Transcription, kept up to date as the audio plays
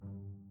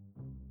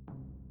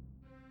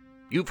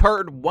You've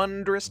heard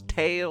wondrous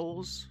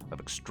tales of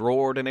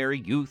extraordinary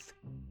youth,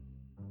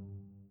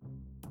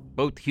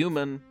 both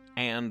human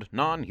and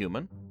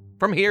non-human,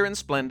 from here in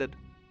Splendid,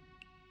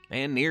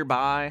 and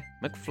nearby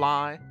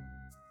McFly,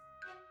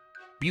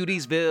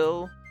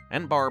 Beautiesville,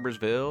 and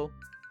Barbersville,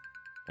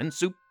 and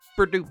Super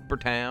Duper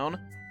Town.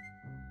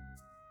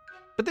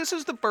 But this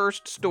is the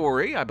first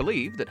story, I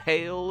believe, that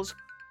hails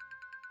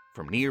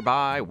from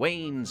nearby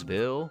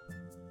Waynesville.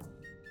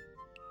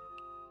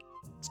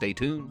 Stay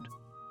tuned.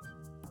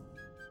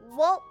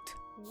 Walt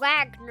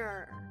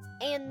Wagner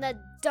and the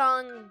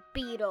Dung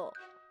Beetle.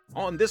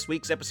 On this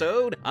week's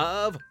episode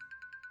of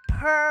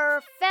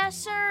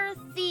Professor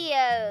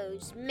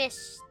Theo's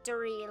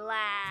Mystery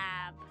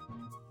Lab.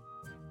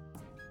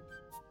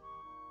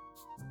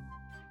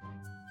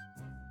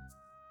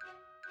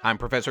 I'm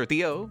Professor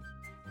Theo,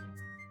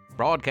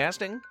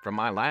 broadcasting from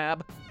my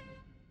lab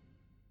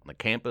on the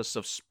campus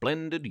of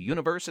Splendid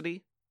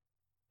University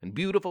in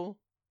beautiful,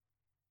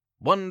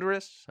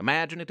 wondrous,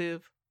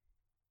 imaginative,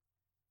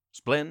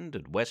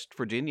 Splendid West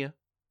Virginia.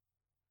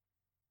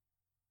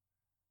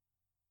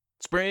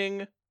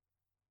 Spring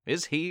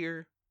is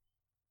here.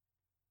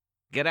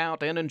 Get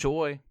out and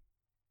enjoy.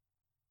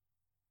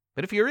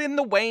 But if you're in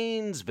the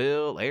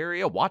Waynesville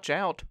area, watch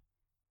out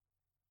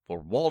for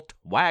Walt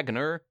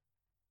Wagner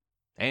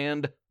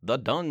and the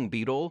Dung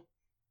Beetle.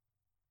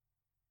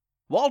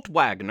 Walt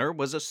Wagner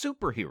was a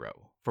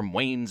superhero from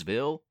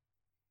Waynesville.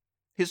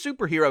 His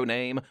superhero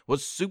name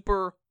was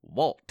Super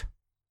Walt.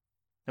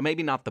 And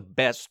maybe not the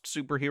best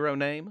superhero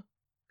name.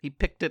 He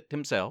picked it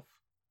himself.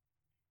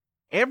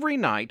 Every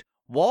night,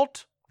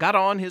 Walt got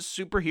on his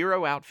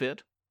superhero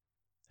outfit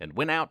and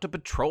went out to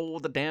patrol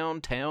the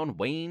downtown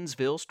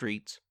Waynesville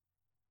streets.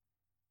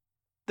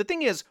 The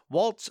thing is,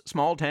 Walt's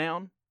small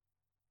town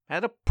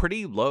had a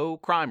pretty low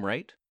crime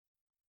rate.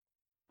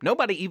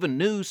 Nobody even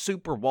knew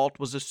Super Walt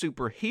was a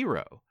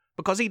superhero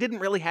because he didn't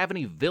really have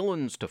any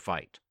villains to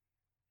fight.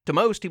 To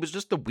most, he was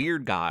just a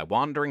weird guy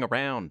wandering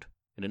around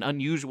in an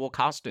unusual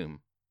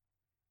costume.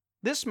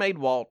 This made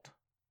Walt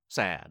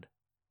sad.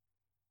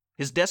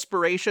 His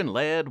desperation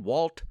led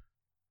Walt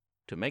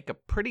to make a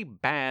pretty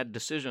bad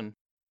decision.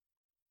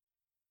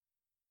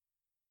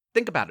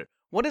 Think about it.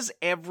 What does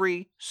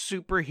every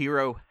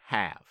superhero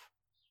have?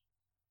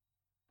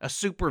 A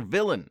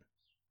supervillain.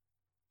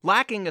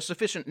 Lacking a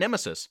sufficient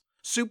nemesis,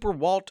 Super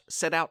Walt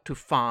set out to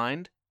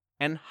find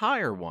and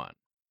hire one.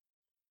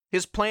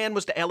 His plan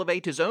was to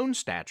elevate his own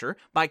stature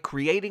by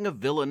creating a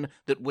villain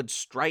that would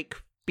strike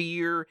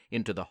fear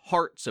into the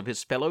hearts of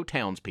his fellow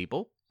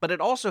townspeople, but it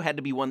also had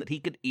to be one that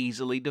he could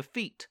easily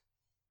defeat.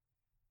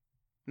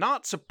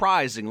 Not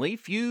surprisingly,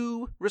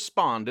 few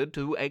responded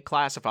to a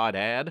classified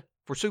ad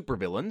for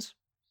supervillains.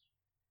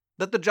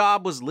 That the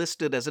job was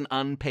listed as an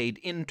unpaid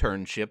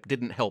internship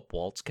didn't help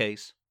Walt's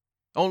case.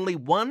 Only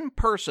one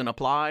person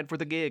applied for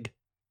the gig.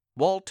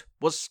 Walt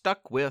was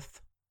stuck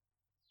with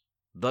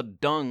the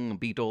Dung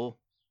Beetle.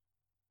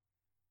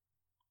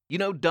 You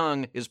know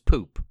dung is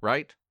poop,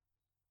 right?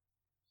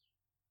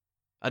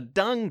 A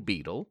dung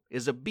beetle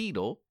is a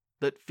beetle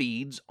that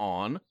feeds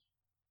on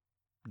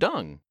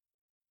dung.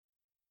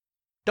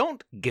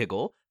 Don't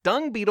giggle.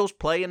 Dung beetles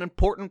play an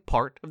important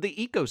part of the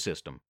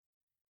ecosystem.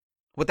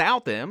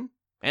 Without them,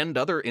 and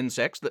other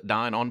insects that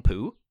dine on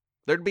poo,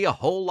 there'd be a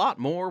whole lot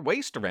more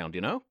waste around,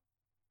 you know?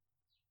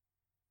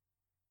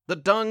 The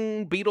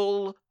Dung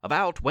Beetle of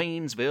Out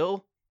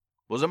Waynesville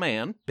was a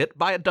man bit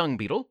by a dung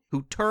beetle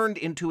who turned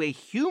into a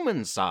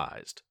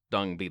human-sized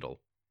dung beetle.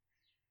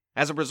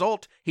 As a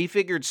result, he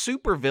figured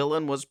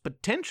supervillain was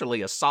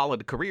potentially a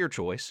solid career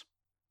choice.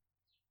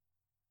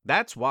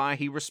 That's why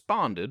he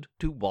responded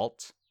to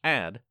Walt's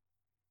ad.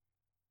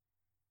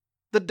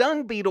 The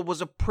Dung Beetle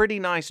was a pretty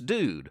nice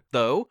dude,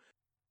 though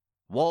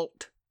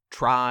Walt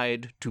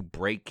tried to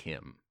break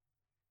him.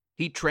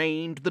 He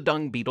trained the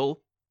Dung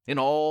Beetle in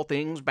all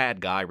things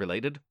bad guy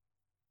related.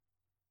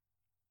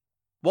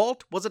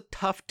 Walt was a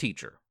tough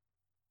teacher,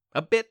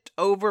 a bit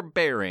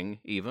overbearing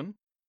even,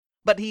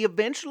 but he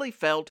eventually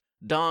felt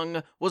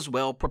Dung was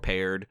well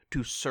prepared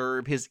to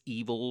serve his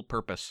evil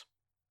purpose.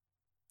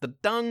 The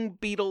Dung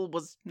Beetle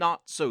was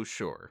not so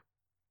sure.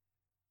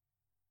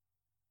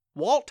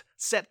 Walt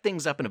set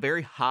things up in a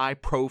very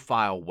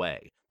high-profile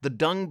way. The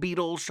Dung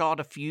Beetle shot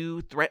a few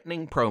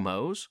threatening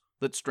promos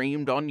that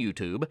streamed on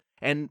YouTube,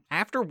 and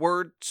after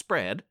word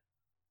spread,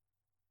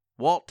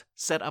 Walt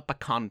set up a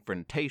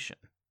confrontation.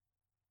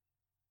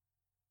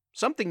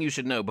 Something you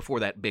should know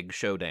before that big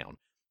showdown.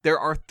 There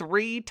are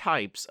 3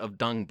 types of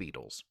dung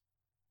beetles.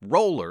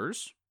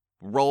 Rollers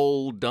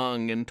roll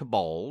dung into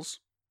balls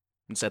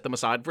and set them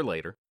aside for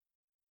later.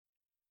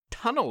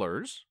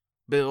 Tunnelers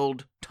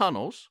build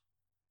tunnels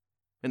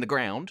in the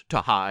ground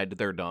to hide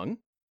their dung.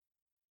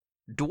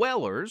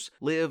 Dwellers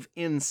live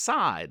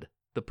inside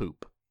the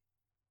poop.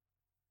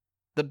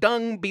 The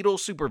Dung Beetle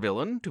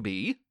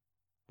supervillain-to-be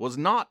was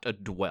not a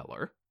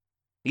dweller.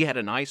 He had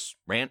a nice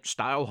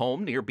ranch-style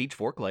home near Beach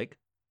Fork Lake.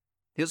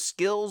 His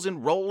skills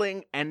in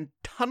rolling and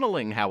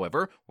tunneling,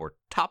 however, were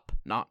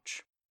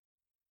top-notch.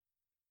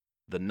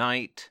 The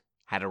night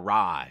had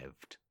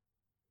arrived.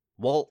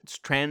 Walt's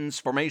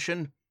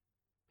transformation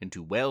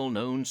into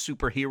well-known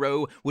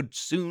superhero would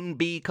soon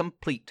be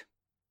complete.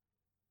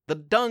 The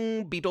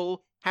Dung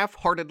Beetle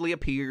half-heartedly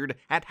appeared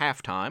at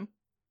halftime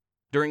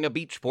during a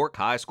Beech Fork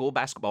High School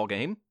basketball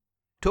game,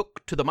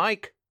 took to the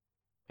mic,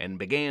 and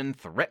began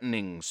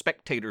threatening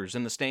spectators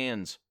in the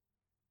stands.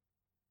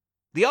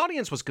 The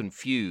audience was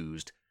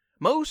confused,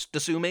 most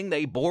assuming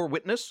they bore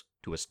witness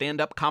to a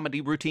stand-up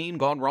comedy routine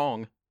gone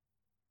wrong.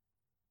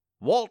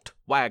 Walt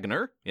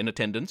Wagner, in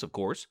attendance of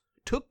course,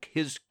 took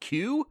his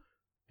cue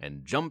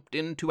and jumped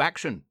into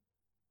action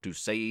to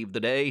save the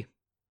day.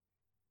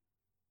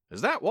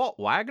 "Is that Walt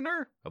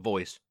Wagner?" a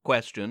voice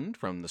questioned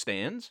from the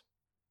stands.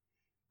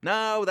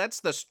 "No,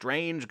 that's the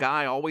strange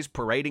guy always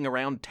parading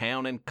around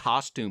town in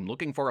costume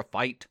looking for a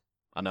fight,"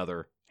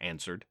 another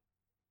answered.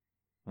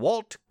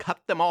 Walt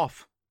cut them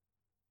off.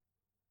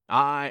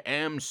 "I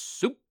am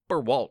Super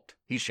Walt,"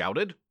 he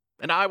shouted,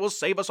 "and I will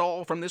save us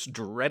all from this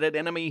dreaded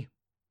enemy."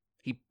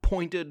 He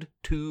pointed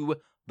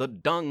to the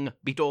Dung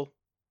Beetle.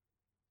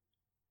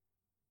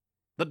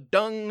 The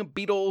Dung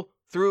Beetle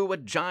threw a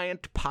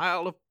giant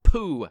pile of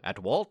poo at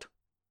Walt,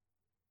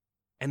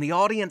 and the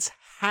audience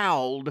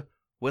howled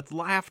with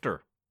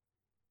laughter.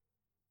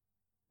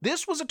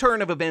 This was a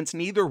turn of events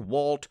neither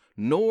Walt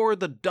nor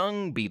the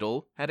Dung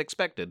Beetle had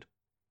expected.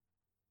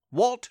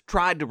 Walt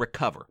tried to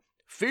recover.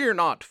 "Fear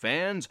not,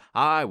 fans,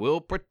 I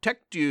will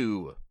protect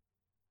you.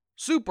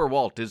 Super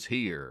Walt is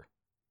here."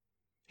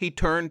 He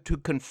turned to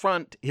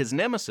confront his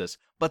nemesis,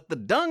 but the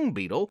Dung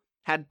Beetle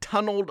had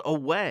tunneled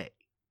away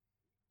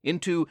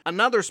into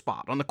another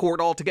spot on the court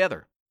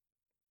altogether.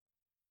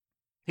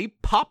 He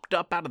popped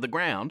up out of the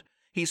ground.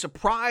 He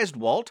surprised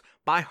Walt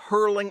by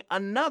hurling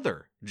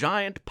another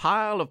giant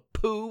pile of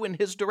poo in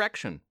his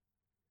direction.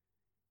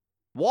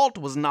 Walt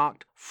was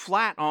knocked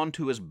flat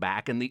onto his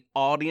back, and the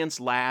audience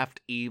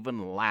laughed even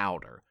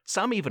louder.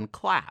 Some even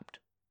clapped.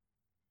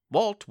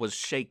 Walt was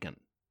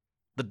shaken.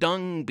 The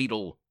Dung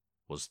Beetle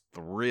was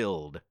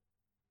thrilled.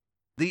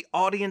 The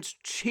audience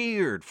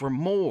cheered for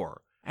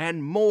more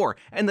and more,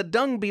 and the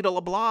Dung Beetle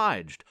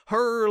obliged,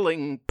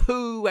 hurling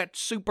poo at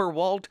Super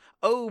Walt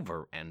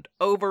over and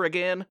over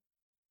again.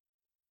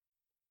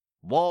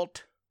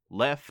 Walt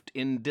left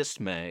in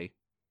dismay.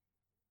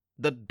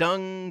 The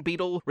Dung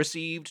Beetle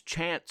received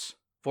chance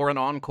for an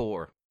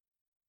encore.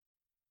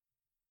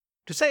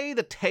 To say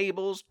the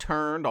tables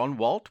turned on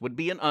Walt would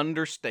be an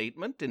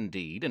understatement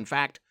indeed. In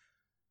fact,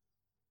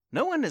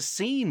 no one has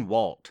seen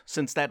Walt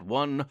since that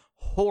one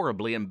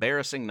horribly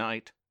embarrassing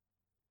night.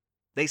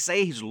 They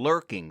say he's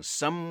lurking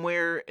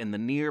somewhere in the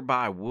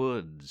nearby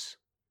woods,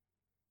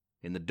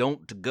 in the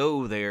Don't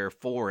Go There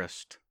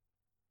forest,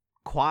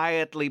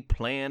 quietly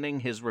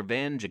planning his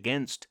revenge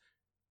against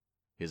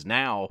his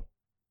now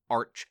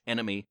arch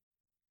enemy.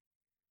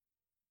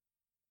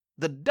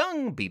 The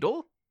Dung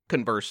Beetle,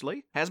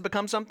 conversely, has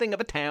become something of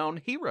a town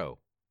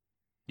hero.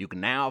 You can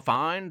now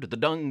find the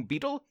Dung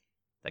Beetle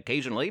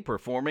occasionally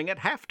performing at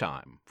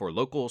halftime for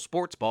local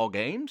sports ball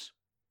games,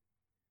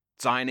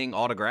 signing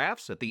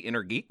autographs at the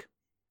Inner Geek,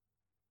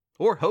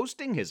 or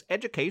hosting his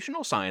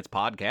educational science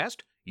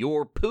podcast,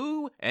 Your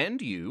Poo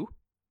and You,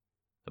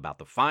 about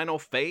the final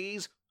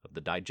phase of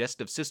the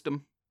digestive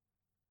system.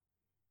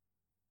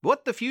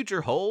 What the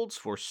future holds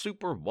for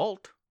Super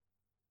Walt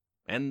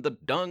and the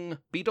Dung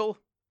Beetle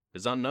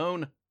is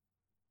unknown,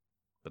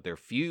 but their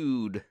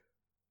feud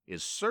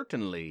is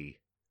certainly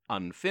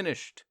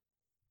unfinished.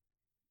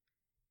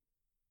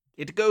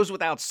 It goes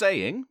without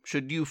saying,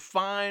 should you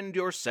find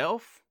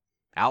yourself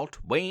out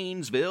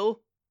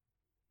Waynesville,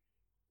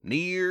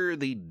 near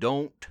the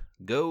Don't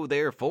Go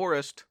There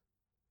forest,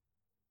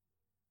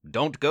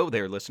 don't go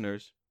there,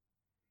 listeners.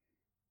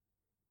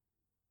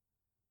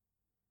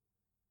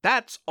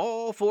 That's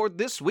all for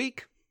this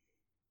week.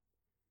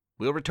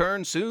 We'll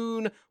return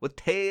soon with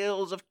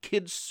tales of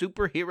kid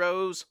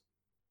superheroes,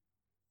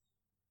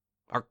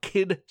 our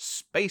Kid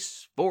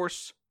Space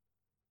Force.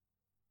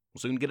 We'll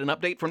soon get an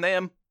update from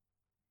them.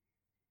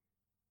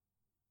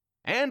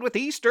 And with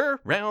Easter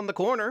round the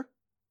corner,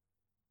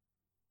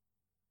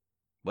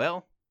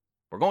 well,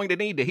 we're going to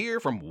need to hear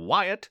from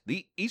Wyatt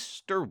the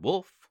Easter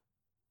Wolf.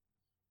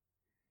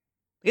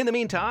 In the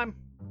meantime,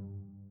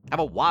 have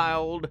a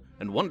wild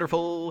and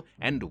wonderful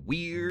and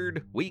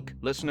weird week,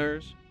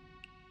 listeners.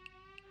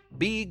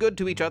 Be good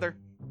to each other.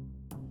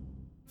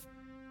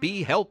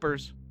 Be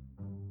helpers.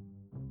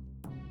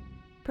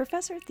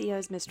 Professor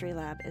Theo's Mystery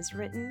Lab is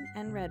written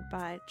and read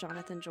by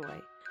Jonathan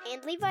Joy.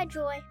 And Levi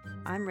Joy.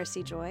 I'm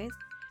Rissy Joy.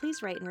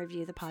 Please rate and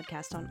review the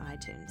podcast on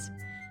iTunes.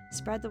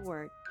 Spread the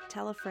word.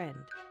 Tell a friend.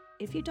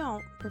 If you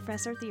don't,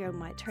 Professor Theo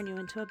might turn you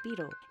into a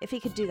beetle. If he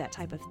could do that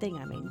type of thing,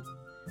 I mean.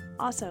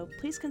 Also,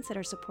 please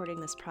consider supporting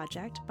this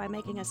project by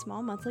making a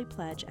small monthly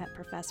pledge at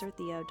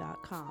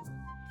ProfessorTheo.com.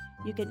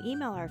 You can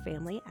email our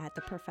family at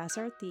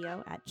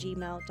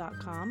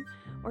theprofessortheo@gmail.com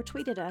or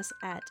tweet at us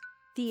at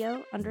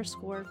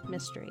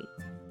Theo_mystery.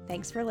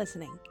 Thanks for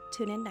listening.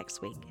 Tune in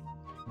next week.